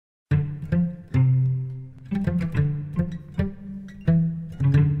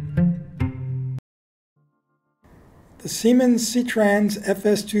The Siemens SITRANS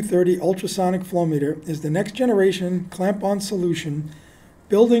FS230 ultrasonic flow meter is the next generation clamp-on solution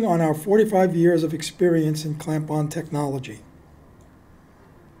building on our 45 years of experience in clamp-on technology.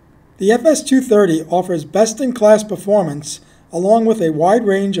 The FS230 offers best-in-class performance along with a wide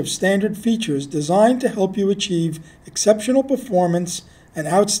range of standard features designed to help you achieve exceptional performance and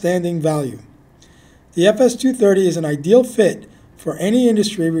outstanding value. The FS230 is an ideal fit for any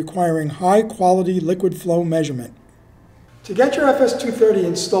industry requiring high-quality liquid flow measurement. To get your FS230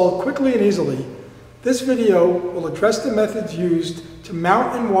 installed quickly and easily, this video will address the methods used to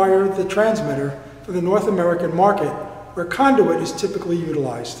mount and wire the transmitter for the North American market, where Conduit is typically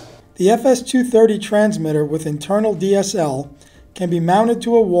utilized. The FS230 transmitter with internal DSL can be mounted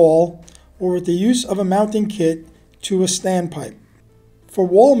to a wall or with the use of a mounting kit to a standpipe. For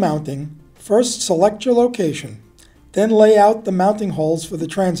wall mounting, first select your location, then lay out the mounting holes for the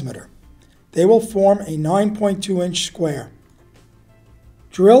transmitter. They will form a 9.2-inch square.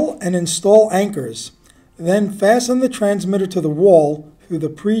 Drill and install anchors, then fasten the transmitter to the wall through the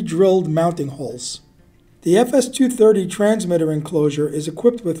pre-drilled mounting holes. The FS230 transmitter enclosure is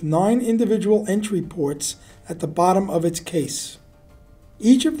equipped with 9 individual entry ports at the bottom of its case.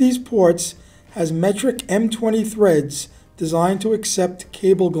 Each of these ports has metric M20 threads designed to accept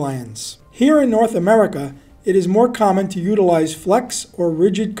cable glands. Here in North America, it is more common to utilize flex or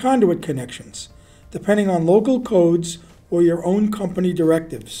rigid conduit connections, depending on local codes or your own company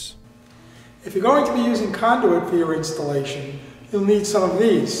directives. If you're going to be using conduit for your installation, you'll need some of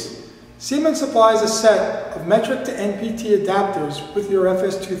these. Siemens supplies a set of metric to NPT adapters with your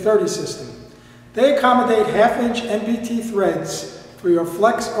FS230 system. They accommodate half-inch NPT threads for your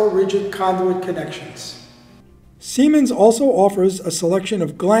flex or rigid conduit connections. Siemens also offers a selection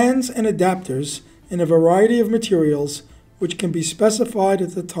of glands and adapters in a variety of materials which can be specified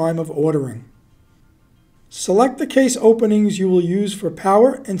at the time of ordering. Select the case openings you will use for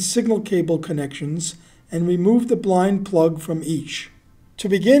power and signal cable connections and remove the blind plug from each. To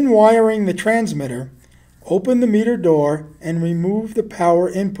begin wiring the transmitter, open the meter door and remove the power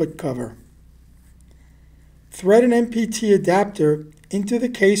input cover. Thread an NPT adapter into the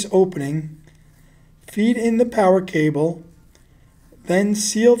case opening, feed in the power cable, then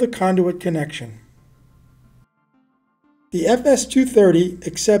seal the conduit connection. The FS230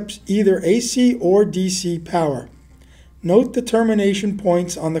 accepts either AC or DC power. Note the termination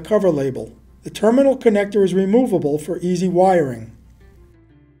points on the cover label. The terminal connector is removable for easy wiring.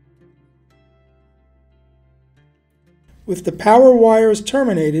 With the power wires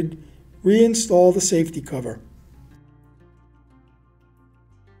terminated, reinstall the safety cover.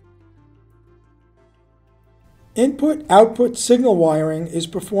 Input-output signal wiring is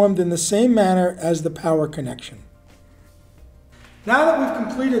performed in the same manner as the power connection. Now that we've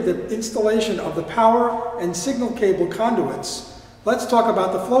completed the installation of the power and signal cable conduits, let's talk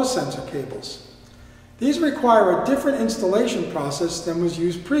about the flow sensor cables. These require a different installation process than was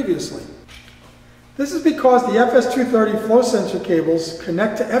used previously. This is because the FS230 flow sensor cables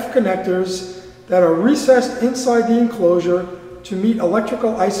connect to F connectors that are recessed inside the enclosure to meet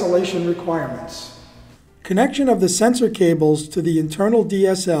electrical isolation requirements. Connection of the sensor cables to the internal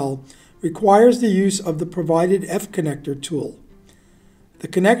DSL requires the use of the provided F connector tool. The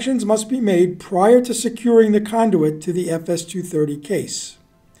connections must be made prior to securing the conduit to the FS230 case.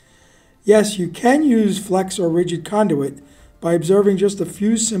 Yes, you can use flex or rigid conduit by observing just a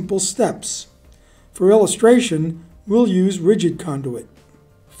few simple steps. For illustration, we'll use rigid conduit.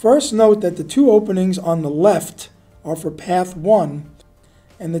 First, note that the 2 openings on the left are for path 1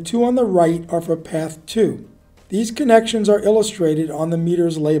 and the 2 on the right are for path 2. These connections are illustrated on the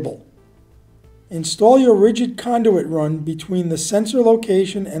meter's label. Install your rigid conduit run between the sensor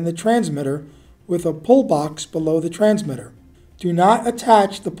location and the transmitter with a pull box below the transmitter. Do not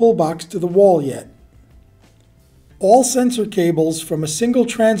attach the pull box to the wall yet. All sensor cables from a single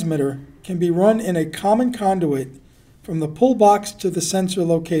transmitter can be run in a common conduit from the pull box to the sensor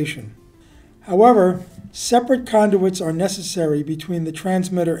location. However, separate conduits are necessary between the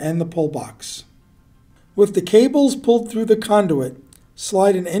transmitter and the pull box. With the cables pulled through the conduit,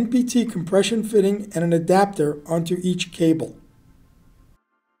 slide an NPT compression fitting and an adapter onto each cable.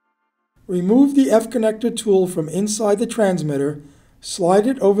 Remove the F connector tool from inside the transmitter, slide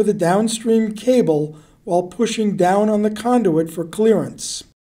it over the downstream cable while pushing down on the conduit for clearance.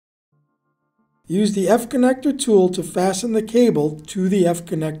 Use the F connector tool to fasten the cable to the F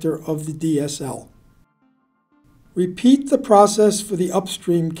connector of the DSL. Repeat the process for the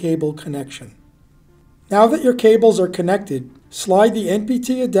upstream cable connection. Now that your cables are connected, slide the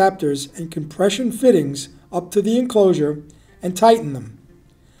NPT adapters and compression fittings up to the enclosure and tighten them.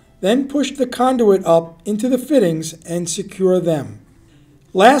 Then push the conduit up into the fittings and secure them.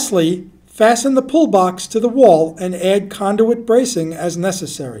 Lastly, fasten the pull box to the wall and add conduit bracing as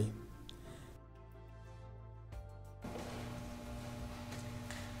necessary.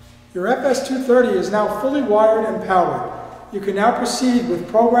 Your FS230 is now fully wired and powered. You can now proceed with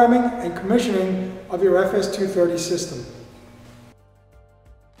programming and commissioning of your FS230 system.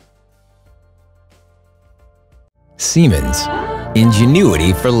 Siemens,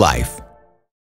 ingenuity for life.